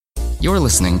You're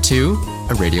listening to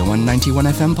a Radio 191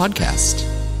 FM podcast.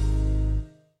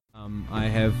 I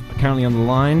have currently on the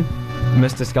line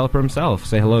Mr. Scalper himself.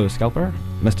 Say hello, Scalper.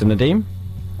 Mr. Nadeem.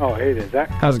 Oh, hey there, Zach.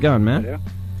 How's it going, man? Yeah.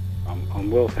 I'm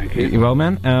well, thank you. You well,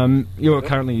 man? You're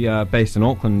currently based in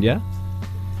Auckland, yeah?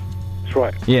 That's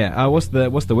right. Yeah. What's the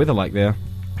weather like there?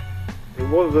 It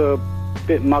was a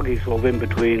bit muggy, sort of in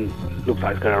between. Looks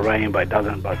like it's going to rain, but it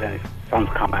doesn't. But then the sun's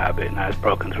come out a bit now. It's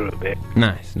broken through a bit.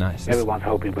 Nice. Everyone's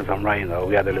hoping for some rain, though.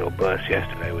 We had a little burst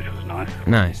yesterday, which was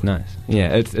nice. Nice.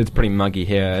 Yeah, it's pretty muggy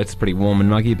here. It's pretty warm and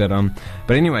muggy, but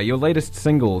anyway, your latest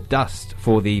single, Dust,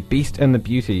 for The Beast and the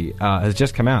Beauty, has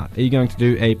just come out. Are you going to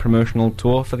do a promotional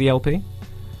tour for the LP?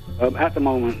 At the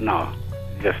moment, no.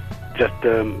 Just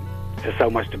so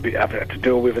much I've had to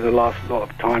deal with in the last lot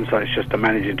of time, so it's just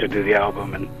managing to do the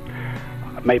album, and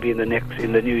maybe in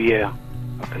the new year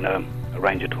I can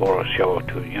arrange a tour or a show or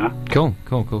two, you know? Cool.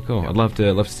 Yeah. I'd love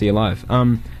to see you live.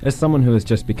 As someone who has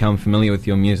just become familiar with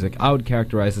your music, I would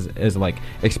characterize it as like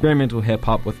experimental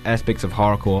hip-hop with aspects of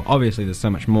horrorcore. Obviously there's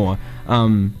so much more.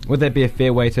 Would that be a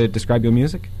fair way to describe your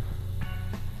music?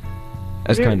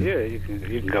 Yeah, you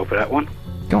can go for that one.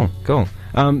 Cool.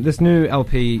 This new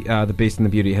LP, The Beast and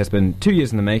the Beauty, has been 2 years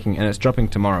in the making, and it's dropping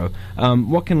tomorrow.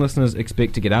 What can listeners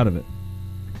expect to get out of it?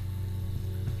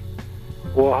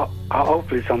 Well,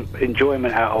 hopefully some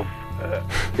enjoyment out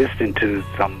of listening to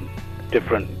some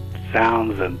different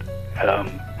sounds, and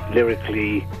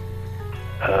lyrically,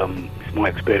 it's my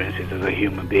experiences as a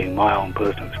human being, my own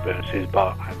personal experiences,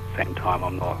 but at the same time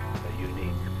I'm not a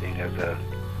unique thing as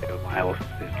everyone else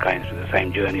is going through the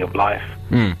same journey of life.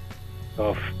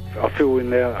 So I feel in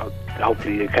there,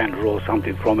 hopefully you can draw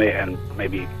something from it and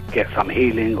maybe get some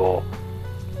healing or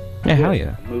hell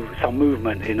yeah. Some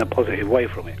movement in a positive way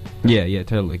from it. Yeah,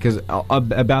 totally. Because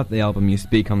about the album, you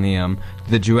speak on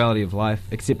the duality of life,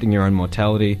 accepting your own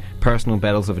mortality, personal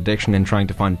battles of addiction, and trying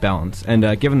to find balance. And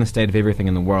given the state of everything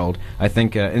in the world, I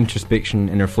think introspection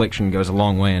and reflection goes a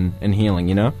long way in healing,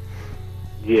 you know?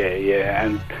 Yeah,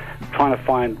 and trying to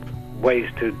find ways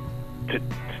to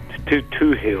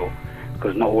heal,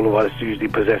 because not all of us usually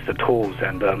possess the tools,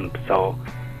 and so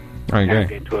I agree.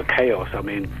 Get into a chaos. I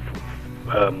mean,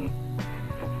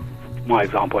 my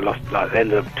example, I lost at the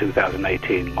end of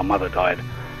 2018. My mother died,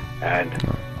 and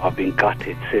I've been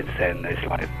gutted since then. It's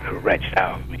like wrenched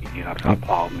out of me, you know, some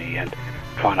part of me, and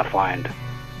trying to find.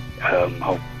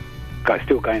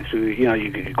 Still going through, you know,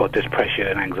 you've got this pressure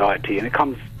and anxiety, and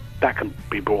that can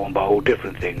be brought on by all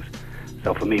different things.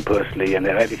 So for me personally, and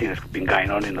everything that's been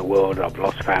going on in the world, I've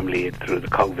lost family through the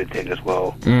COVID thing as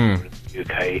well, in the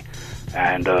UK,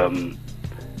 and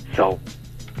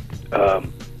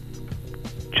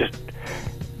just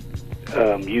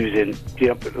using, you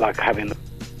know, like having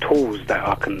tools that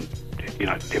I can, you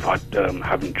know, if I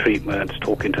having treatments,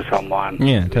 talking to someone,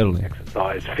 totally,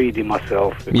 exercise, feeding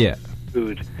myself,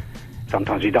 food.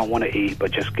 Sometimes you don't want to eat,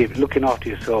 but just looking after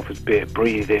yourself is a bit,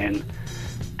 breathing,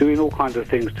 doing all kinds of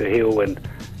things to heal, and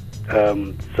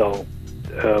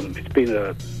it's been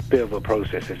a bit of a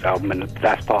process, this album, and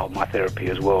that's part of my therapy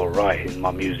as well, writing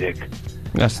my music.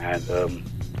 And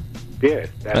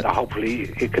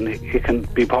hopefully it can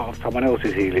be part of someone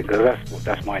else's healing, because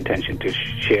that's my intention, to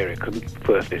share it. Because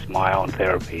first it's my own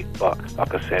therapy, but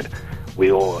like I said, we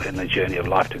all in the journey of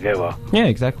life together. Yeah,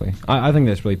 exactly. I think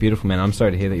that's really beautiful, man. I'm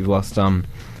sorry to hear that you've lost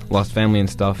family and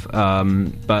stuff.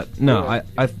 But no,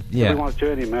 everyone's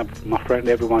journey, man. My friend,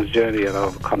 everyone's journey, and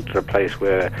I've come to a place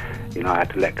where, you know, I had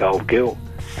to let go of guilt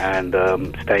and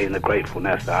stay in the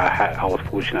gratefulness that I had. I was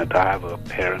fortunate to have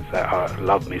parents that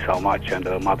loved me so much, and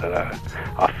a mother that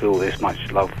I feel this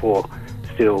much love for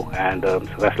still, and so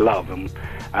that's love, and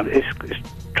it's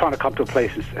trying to come to a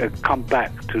place and come back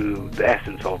to the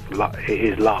essence of love. It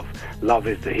is love. Love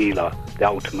is the healer, the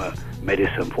ultimate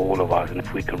medicine for all of us, and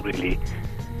if we can really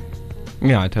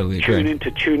I totally agree.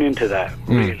 Tune into that,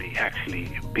 really actually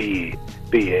be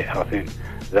it, I think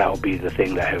that'll be the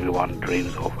thing that everyone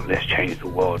dreams of. Let's change the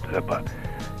world, but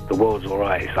the world's all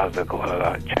right. It's us that got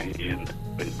to change and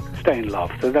stay in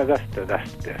love. So that's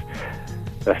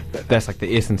like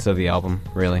the essence of the album,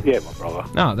 really. Yeah, my brother.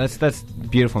 No, that's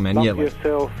beautiful, man. Love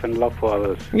yourself and love for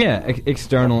others. Yeah,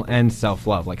 external and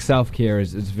self-love. Like self-care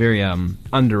is very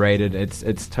underrated.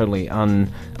 It's totally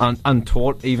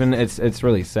untaught. Even it's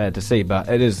really sad to see, but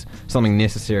it is something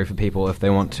necessary for people if they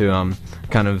want to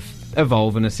kind of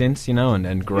evolve in a sense, you know,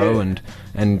 and grow and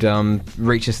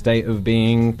reach a state of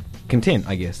being content,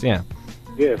 I guess. Yeah,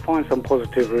 find some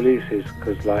positive releases,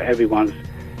 because like everyone's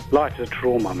life's a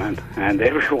trauma, man, and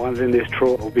everyone's in this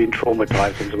being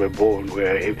traumatized since we're born.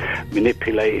 We're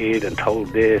manipulated and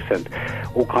told this, and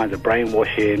all kinds of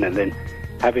brainwashing, and then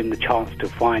having the chance to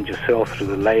find yourself through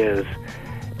the layers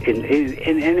in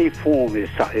any form is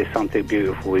something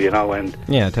beautiful, you know. And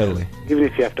yeah, totally. Even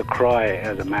if you have to cry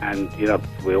as a man, you know,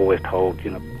 we're always told, you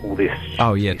know, all this.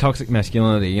 Oh yeah, toxic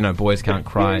masculinity. You know, boys can't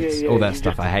cry. All that you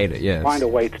stuff. I hate it. Yeah. Find a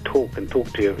way to talk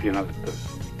to you know,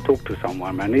 talk to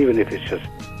someone, man. Even if it's just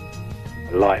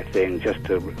a light thing, just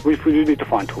to we need to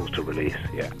find tools to release.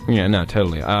 Yeah. Yeah. No,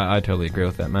 totally. I totally agree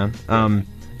with that, man.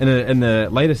 In the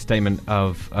latest statement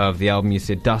of the album, you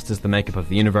said, "Dust is the makeup of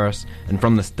the universe, and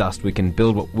from this dust we can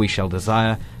build what we shall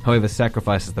desire. However,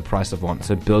 sacrifice is the price of want,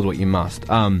 so build what you must."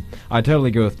 I totally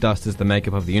agree with dust is the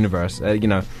makeup of the universe. You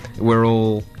know, we're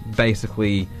all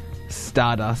basically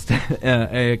stardust,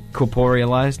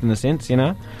 corporealized in a sense, you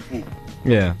know?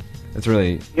 Yeah, it's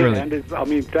really... Yeah, really... and I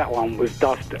mean, that one was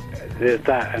dust. There's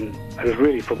that, and it was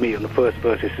really, for me, on the first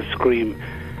verse, it's a scream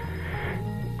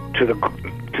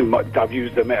I've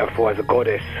used the metaphor as a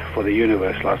goddess for the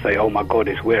universe. Like I say, "Oh my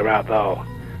goddess, where art thou?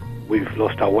 We've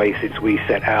lost our way since we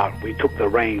set out. We took the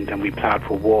reins and we ploughed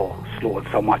for war, slaughtered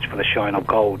so much for the shine of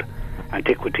gold.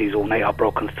 Antiquities ornate our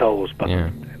broken souls, but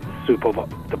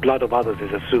the blood of others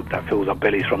is a soup that fills our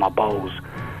bellies from our bowls.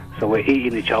 So we're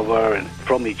eating each other and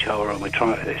from each other, and we're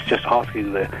trying. It's just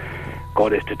asking the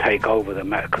goddess to take over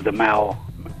because the male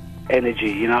energy,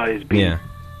 you know, is being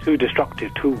too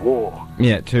destructive, too war.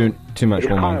 Yeah, too much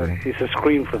warmongering. It's a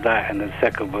scream for that, and the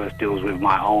second verse deals with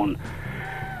my own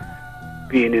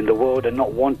being in the world and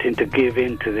not wanting to give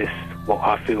in to this, what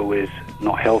I feel is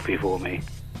not healthy for me,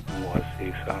 and what I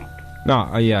see, so...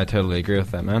 No, yeah, I totally agree with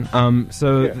that, man.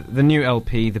 The new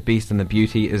LP, The Beast and the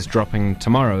Beauty, is dropping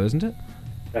tomorrow, isn't it?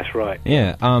 That's right.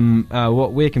 Yeah.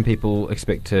 Where can people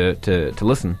expect to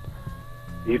listen?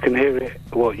 You can hear it.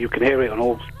 Well, you can hear it on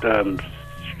all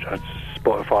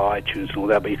Spotify, iTunes, and all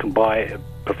that. But you can buy it at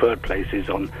preferred places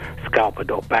on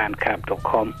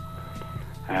scalper.bandcamp.com,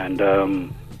 and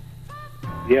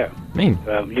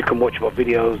you can watch my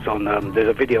videos on. There's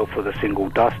a video for the single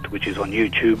Dust, which is on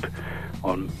YouTube,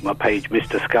 on my page,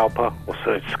 Mr. Scalper, or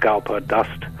search Scalper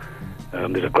Dust.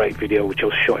 There's a great video which I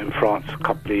was shot in France a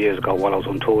couple of years ago while I was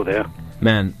on tour there.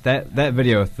 Man, that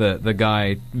video with the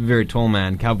guy, very tall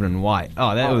man, covered in white.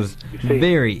 Oh, that was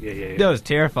very... That was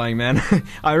terrifying, man.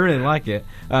 I really like it.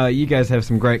 You guys have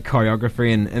some great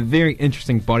choreography and very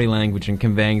interesting body language in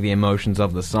conveying the emotions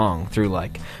of the song through,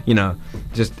 like, you know,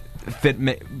 just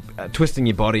twisting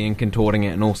your body and contorting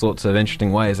it in all sorts of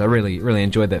interesting ways. I really, really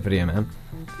enjoyed that video, man.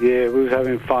 Yeah, we was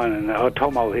having fun, and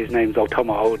Otomo, his name's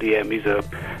Otomo ODM. He's a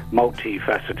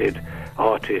multifaceted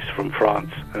artist from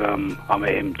France. I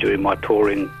met him during my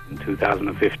touring in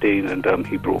 2015, and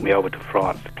he brought me over to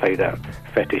France to play that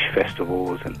fetish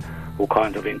festivals and all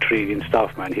kinds of intriguing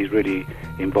stuff, man. He's really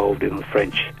involved in the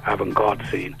French avant-garde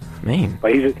scene. Man.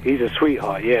 But he's a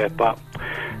sweetheart, yeah, but,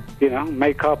 you know,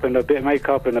 makeup and a bit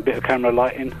of camera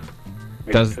lighting.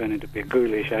 Does turn into a bit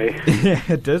ghoulish, eh? Yeah,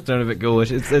 it does turn a bit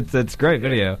ghoulish. It's a great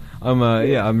video.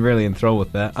 I'm really enthralled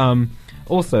with that.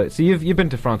 Also, so you've been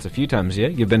to France a few times, yeah?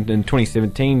 You've been in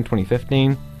 2017,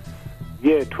 2015.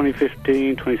 Yeah,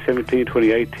 2015, 2017,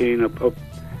 2018.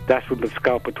 That's with the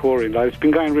Scalper touring. Like, it's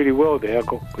been going really well there.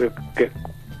 I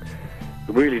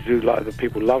really do like the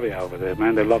people love it over there,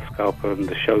 man. They love Scalper, and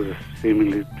the shows are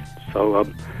seemingly so.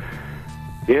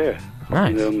 Yeah.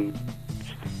 Nice. And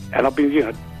I've been, you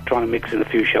know, trying to mix in a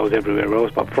few shows everywhere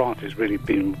else, but France has really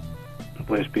been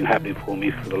where it's been happening for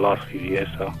me for the last few years.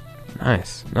 So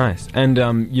nice. And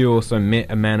you also met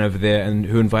a man over there and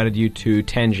who invited you to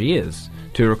Tangiers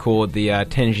to record the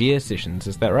Tangier sessions.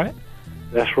 Is that right?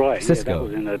 That's right. Cisco.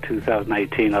 Yeah, that was in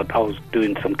 2018. I was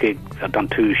doing some gigs. I've done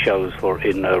 2 shows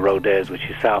in Rodez, which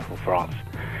is south of France,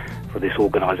 for this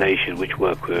organisation which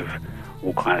work with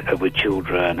all kinds with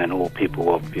children and all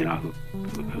people of, you know,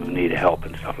 who need help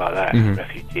and stuff like that,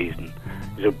 refugees, and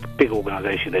it's a big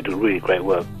organisation. They do really great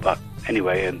work. But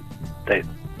anyway, and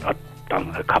I've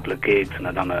done a couple of gigs, and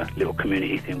I've done a little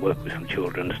community thing, work with some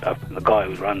children and stuff. And the guy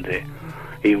who runs it,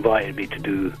 he invited me to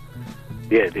do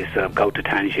this go to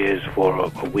Tangiers for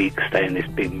a week, stay in this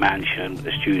big mansion with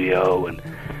a studio, and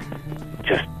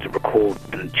just to record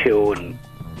and chill and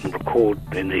record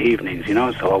in the evenings, you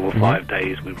know. So over 5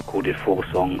 days we recorded 4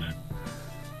 songs.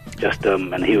 Just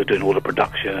and he was doing all the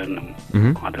production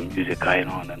and kind of music going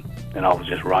on, and I was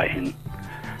just writing.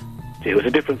 It was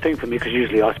a different thing for me, because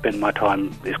usually I spend my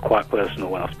time, it's quite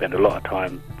personal, and I spend a lot of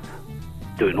time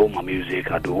doing all my music.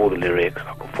 I do all the lyrics,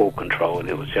 I got full control, and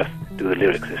it was just do the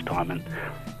lyrics this time. And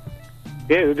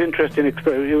yeah, it was interesting. It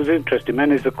was interesting, man.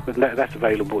 That's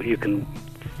available. You can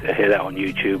hear that on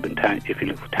YouTube, and if you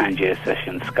look for Tangier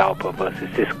Sessions, Scalper versus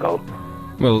Cisco.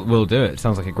 We'll do it.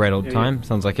 Sounds like a great old time.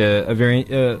 Sounds like a very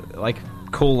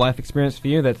cool life experience for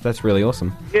you. That's really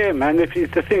awesome. Yeah, man. The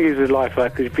thing is with life,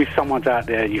 like, if someone's out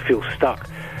there, you feel stuck.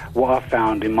 What I've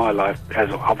found in my life, as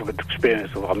I've got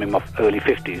experience of, I'm in my early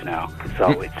 50s now,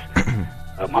 so it's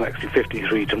I'm actually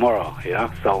 53 tomorrow.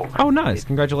 So. Oh, nice!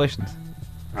 Congratulations.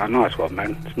 Nice one,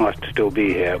 man. It's nice to still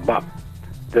be here, but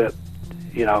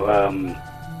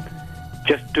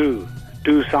just do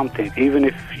something. Even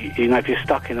if if you're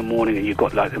stuck in the morning and you've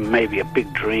got like maybe a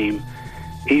big dream.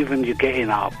 Even you're getting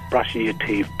up, brushing your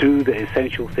teeth, do the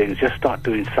essential things. Just start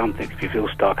doing something. If you feel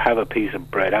stuck, have a piece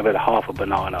of bread, have half a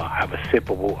banana, have a sip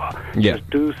of water. Yeah. Just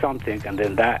do something, and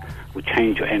then that will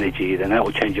change your energy. Then that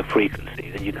will change your frequency.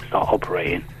 Then you can start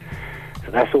operating. So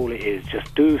that's all it is.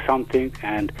 Just do something.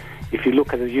 And if you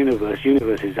look at the universe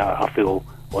is, I feel,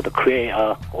 or the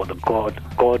creator, or the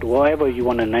God, whatever you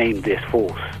want to name this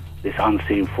force, this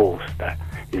unseen force that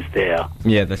is there.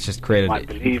 Yeah, that's just created. You might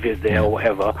believe is there or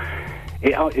whatever.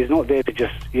 It is not there to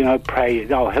just, pray,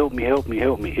 help me.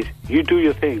 It's, you do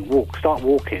your thing, start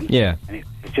walking. Yeah. And it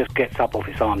just gets up off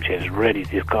its armchair, it's ready.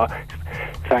 It's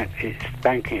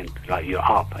thanking, like you're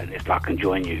up, and it's like, I can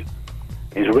join you.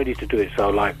 It's ready to do it. So,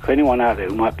 like, for anyone out there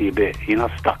who might be a bit,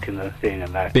 stuck in the thing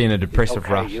and that. Being a depressive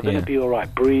rush. You're going to be all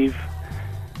right. Breathe.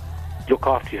 Look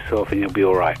after yourself and you'll be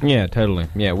all right. Yeah, totally.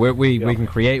 Yeah, we can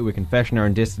create, we can fashion our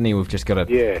own destiny. We've just got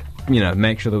to,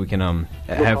 make sure that we can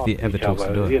have the tools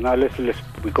to do it.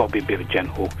 We've got to be a bit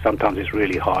gentle. Sometimes it's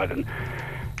really hard, and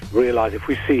realize if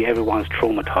we see everyone's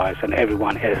traumatized and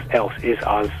everyone else is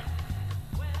us,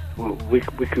 we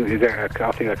can. I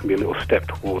think that can be a little step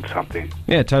towards something.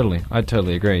 Yeah, totally. I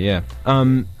totally agree. Yeah.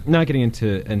 Now getting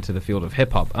into the field of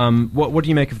hip hop. What do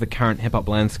you make of the current hip hop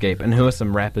landscape, and who are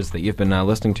some rappers that you've been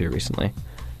listening to recently?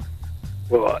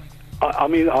 Well, I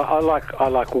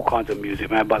like all kinds of music,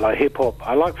 man. But like hip hop,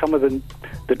 I like some of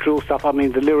the drill stuff. I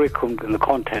mean, the lyric and the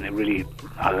content, it really,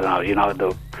 I don't know.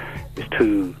 It's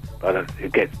too.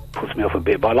 It puts me off a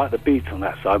bit, but I like the beats on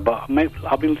that side. But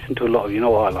I've been listening to a lot of,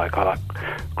 what I like? I like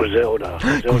Griselda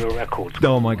Records.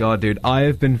 Oh my god, dude. I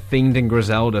have been fiending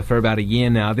Griselda for about a year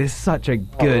now. They're such a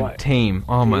good team.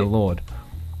 Oh my lord.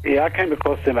 Yeah, I came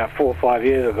across them about 4 or 5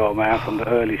 years ago, man, from the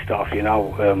early stuff,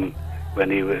 when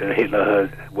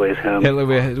Hitler Wears Hermes. Hitler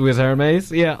Wears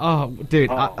Hermes? Yeah, oh, dude.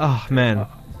 Man.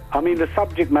 I mean, the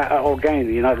subject matter,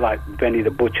 again, like Benny the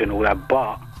Butcher and all that,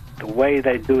 but the way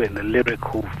they do it, the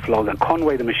lyrical flow, and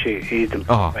Conway the Machine, he's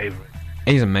my favourite.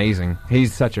 He's amazing.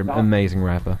 He's such an amazing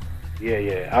rapper.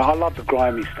 Yeah. I love the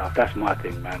grimy stuff. That's my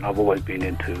thing, man. I've always been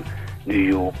into New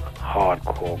York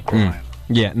hardcore grime.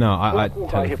 Yeah, no, I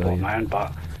totally hip hop, man,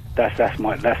 but that's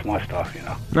my stuff,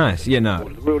 Nice, yeah, no.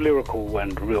 Real lyrical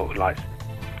and real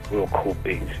cool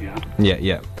beats,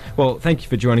 Yeah. Well, thank you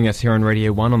for joining us here on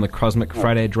Radio 1 on the Cosmic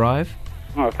Friday Drive.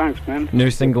 Oh, thanks, man. New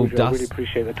single, Dust. I really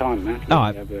appreciate the time, man.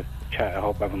 Have a chat. I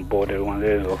hope I haven't bored everyone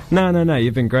there. No.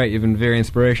 You've been great. You've been very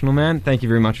inspirational, man. Thank you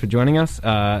very much for joining us.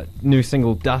 New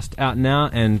single, Dust, out now,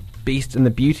 and Beast and the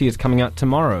Beauty is coming out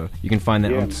tomorrow. You can find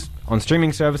that on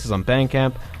streaming services, on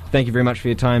Bandcamp. Thank you very much for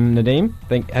your time, Nadeem.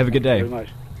 Have a good day. Thank you very much.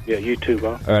 Yeah, you too,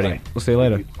 bro. Alrighty. Bye. We'll see you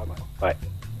later. Bye.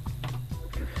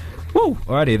 Woo!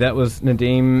 Alrighty, that was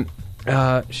Nadeem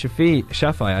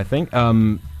Shafai, I think.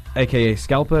 A.k.a.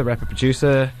 Scalper, rapper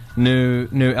producer. New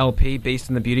LP, Beast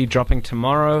and the Beauty, dropping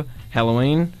tomorrow,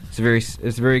 Halloween. It's very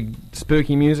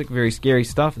spooky music, very scary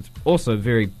stuff. It's also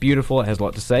very beautiful. It has a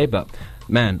lot to say, but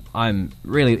man, I'm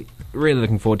really, really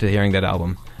looking forward to hearing that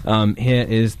album. Here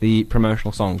is the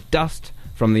promotional song Dust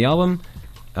from the album.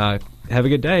 Have a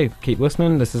good day. Keep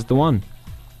listening. This is the one.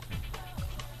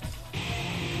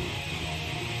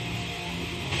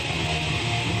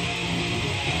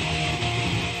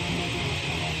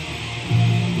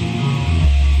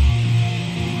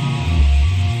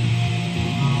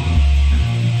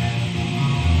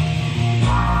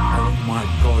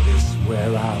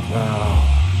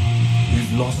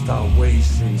 Lost our way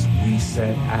since we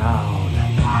set out.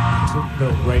 Took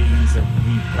the reins and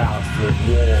we plowed for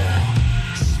war.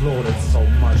 Slaughtered so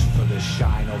much for the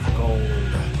shine of gold.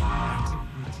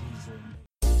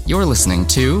 You're listening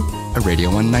to a Radio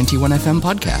 191 FM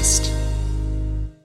podcast.